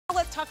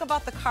Let's talk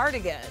about the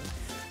cardigan.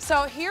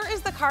 So here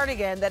is the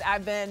cardigan that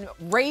I've been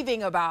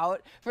raving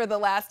about for the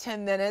last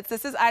 10 minutes.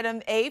 This is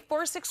item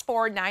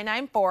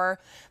A464994.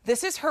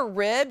 This is her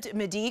ribbed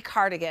Midi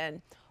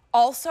cardigan,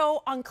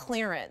 also on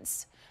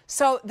clearance.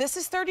 So this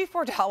is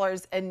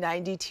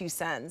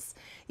 $34.92.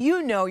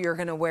 You know you're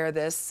gonna wear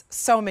this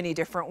so many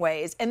different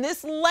ways. And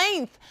this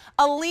length,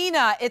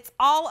 Alina, it's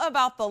all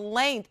about the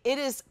length. It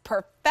is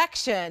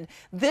perfection.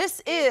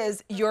 This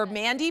is your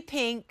Mandy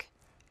pink.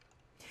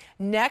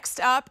 Next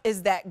up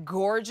is that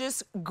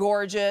gorgeous,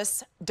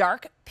 gorgeous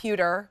dark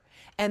pewter.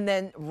 And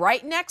then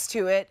right next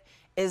to it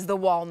is the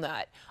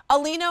walnut.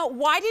 Alina,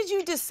 why did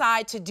you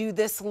decide to do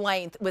this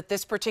length with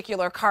this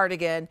particular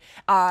cardigan?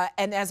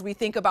 And as we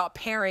think about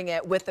pairing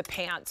it with the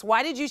pants,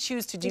 why did you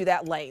choose to do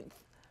that length?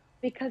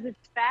 Because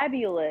it's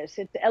fabulous.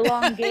 It's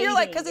elongating. You're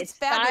like, because it's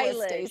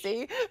fabulous, stylish.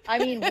 Stacey. I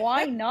mean,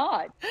 why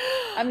not?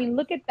 I mean,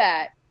 look at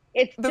that.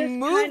 It's the just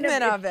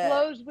movement of it.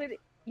 Flows with it.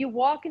 You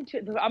walk into,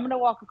 I'm going to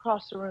walk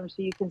across the room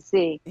so you can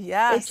see.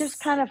 Yes. It just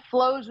kind of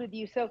flows with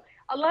you. So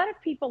a lot of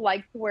people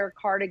like to wear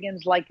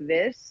cardigans like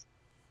this.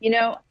 You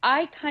know,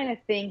 I kind of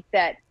think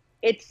that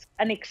it's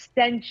an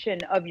extension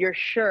of your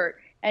shirt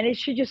and it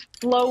should just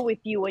flow with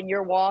you when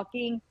you're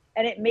walking,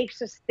 and it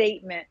makes a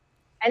statement.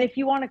 And if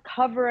you want to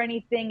cover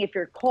anything, if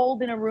you're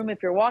cold in a room,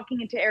 if you're walking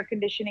into air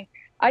conditioning,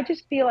 I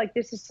just feel like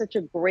this is such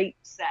a great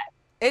set.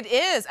 It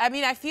is. I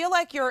mean, I feel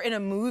like you're in a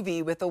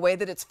movie with the way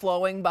that it's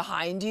flowing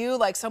behind you.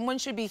 Like someone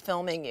should be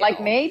filming you. Like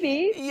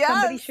maybe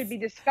somebody Yes. should be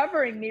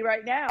discovering me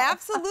right now.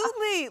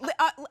 Absolutely.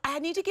 I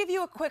need to give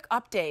you a quick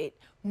update.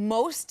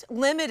 Most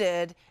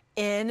limited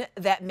in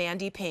that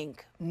Mandy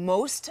pink.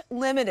 Most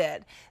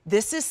limited.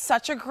 This is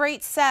such a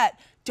great set.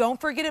 Don't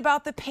forget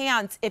about the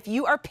pants. If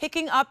you are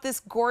picking up this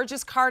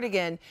gorgeous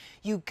cardigan,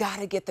 you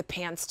gotta get the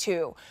pants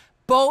too.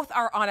 Both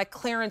are on a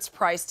clearance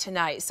price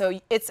tonight. So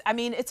it's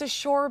a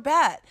sure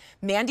bet.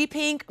 Mandy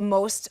pink,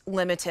 most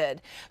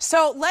limited.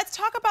 So let's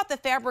talk about the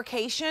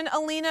fabrication,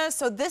 Alina.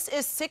 So this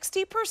is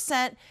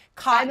 60%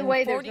 cotton. By the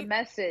way, there's a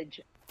message.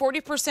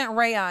 40%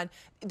 rayon.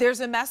 There's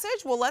a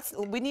message? Well,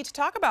 we need to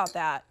talk about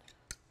that.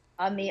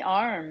 On the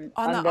arm,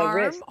 on the arm?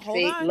 wrist. Hold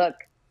See, on. look,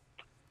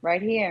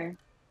 right here.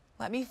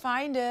 Let me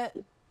find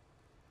it.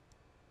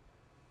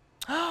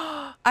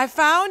 I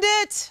found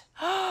it.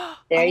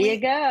 There you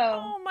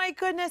go. Oh my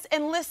goodness.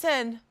 And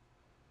listen,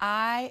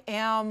 I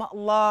am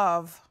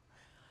love.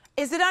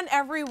 Is it on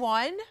every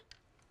one?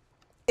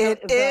 It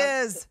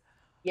is.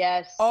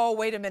 Yes. Oh,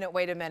 wait a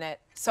minute.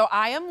 So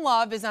I am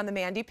love is on the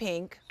Mandy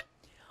pink.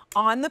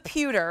 On the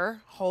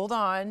pewter, hold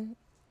on.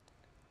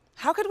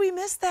 How could we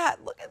miss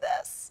that? Look at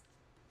this.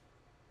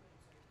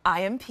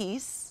 I am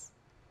peace.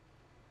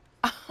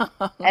 And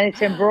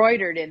it's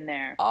embroidered in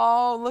there.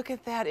 Oh, look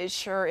at that. It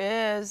sure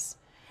is.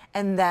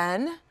 And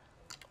then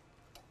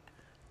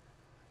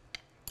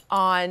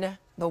on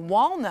the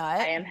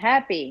walnut. I am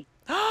happy.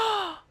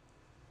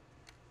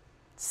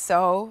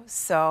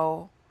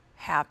 So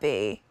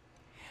happy.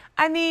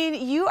 I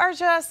mean, you are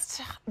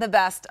just the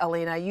best,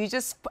 Alina.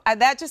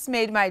 That just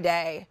made my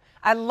day.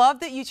 I love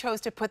that you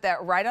chose to put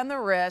that right on the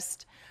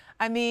wrist.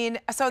 I mean,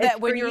 so that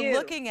when you're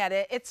looking at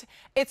it,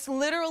 it's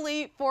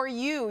literally for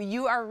you.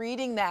 You are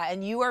reading that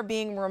and you are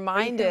being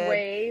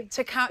reminded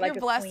to count your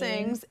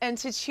blessings and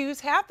to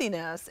choose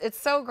happiness. It's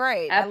so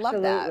great.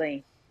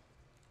 Absolutely.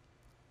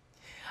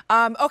 I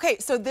love that. Okay,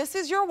 so this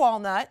is your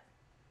walnut,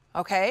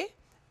 okay?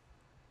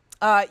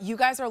 You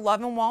guys are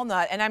loving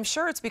walnut, and I'm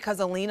sure it's because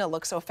Alina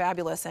looks so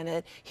fabulous in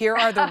it. Here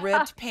are the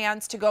ribbed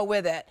pants to go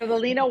with it. Because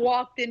Alina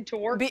walked into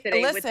work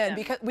today with them.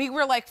 Because we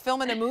were like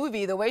filming a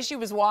movie, the way she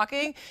was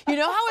walking. You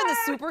know how in the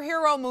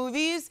superhero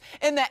movies,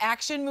 in the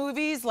action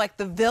movies, like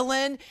the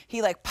villain,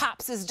 he like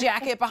pops his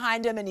jacket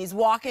behind him and he's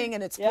walking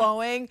and it's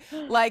flowing?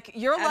 Like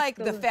you're like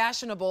the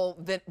fashionable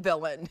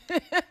villain.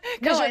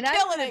 Because you're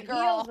killing it,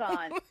 girl. Heels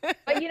on.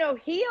 But you know,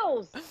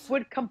 heels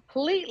would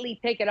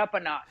completely take it up a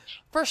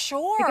notch. For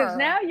sure. Because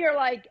now you're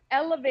like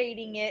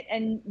elevating it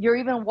and you're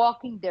even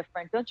walking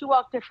different. Don't you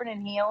walk different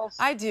in heels?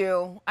 I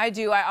do. I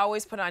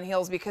always put on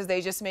heels because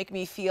they just make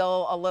me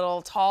feel a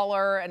little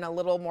taller and a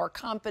little more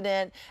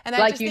confident. And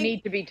like you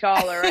need to be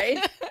taller, right?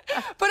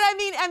 But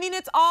I mean,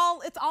 it's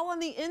all on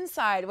the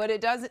inside, what it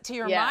does to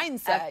your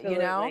mindset, absolutely. you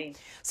know?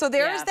 So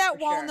there's that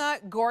walnut,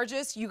 sure.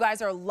 Gorgeous. You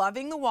guys are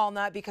loving the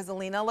walnut because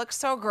Alina looks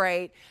so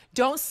great.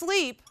 Don't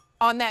sleep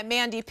on that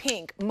Mandy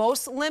pink,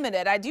 most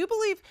limited. I do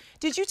believe,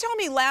 did you tell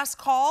me last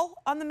call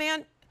on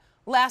the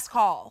last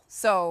call?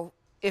 So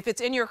if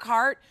it's in your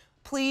cart,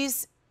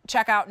 please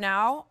check out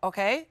now,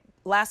 okay?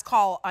 Last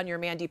call on your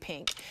Mandy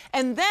pink.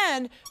 And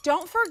then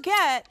don't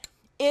forget,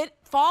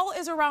 fall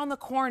is around the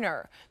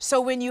corner.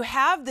 So when you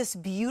have this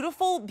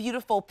beautiful,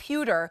 beautiful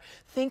pewter,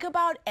 think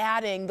about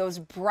adding those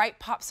bright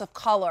pops of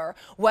color,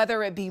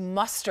 whether it be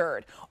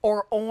mustard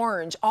or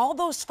orange, all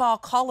those fall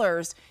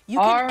colors you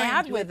can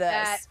add with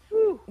this.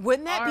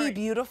 Wouldn't that be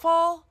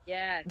beautiful?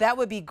 Yes. That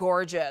would be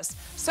gorgeous.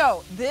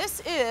 So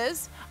this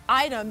is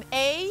item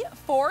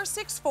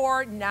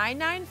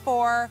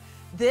A464994.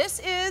 This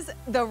is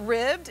the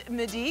ribbed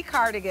Midi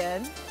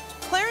cardigan.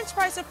 Clearance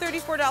price of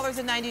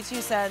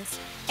 $34.92.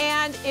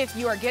 And if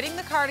you are getting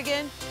the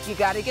cardigan, you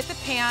got to get the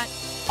pant.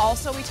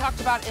 Also, we talked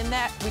about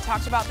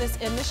this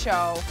in the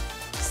show.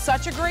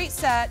 Such a great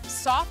set,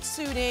 soft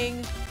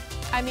suiting.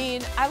 I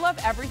mean, I love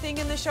everything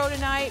in the show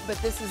tonight, but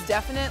this is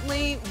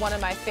definitely one of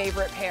my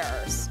favorite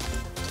pairs.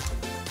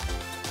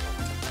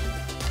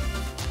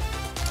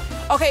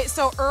 Okay,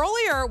 so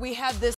earlier we had this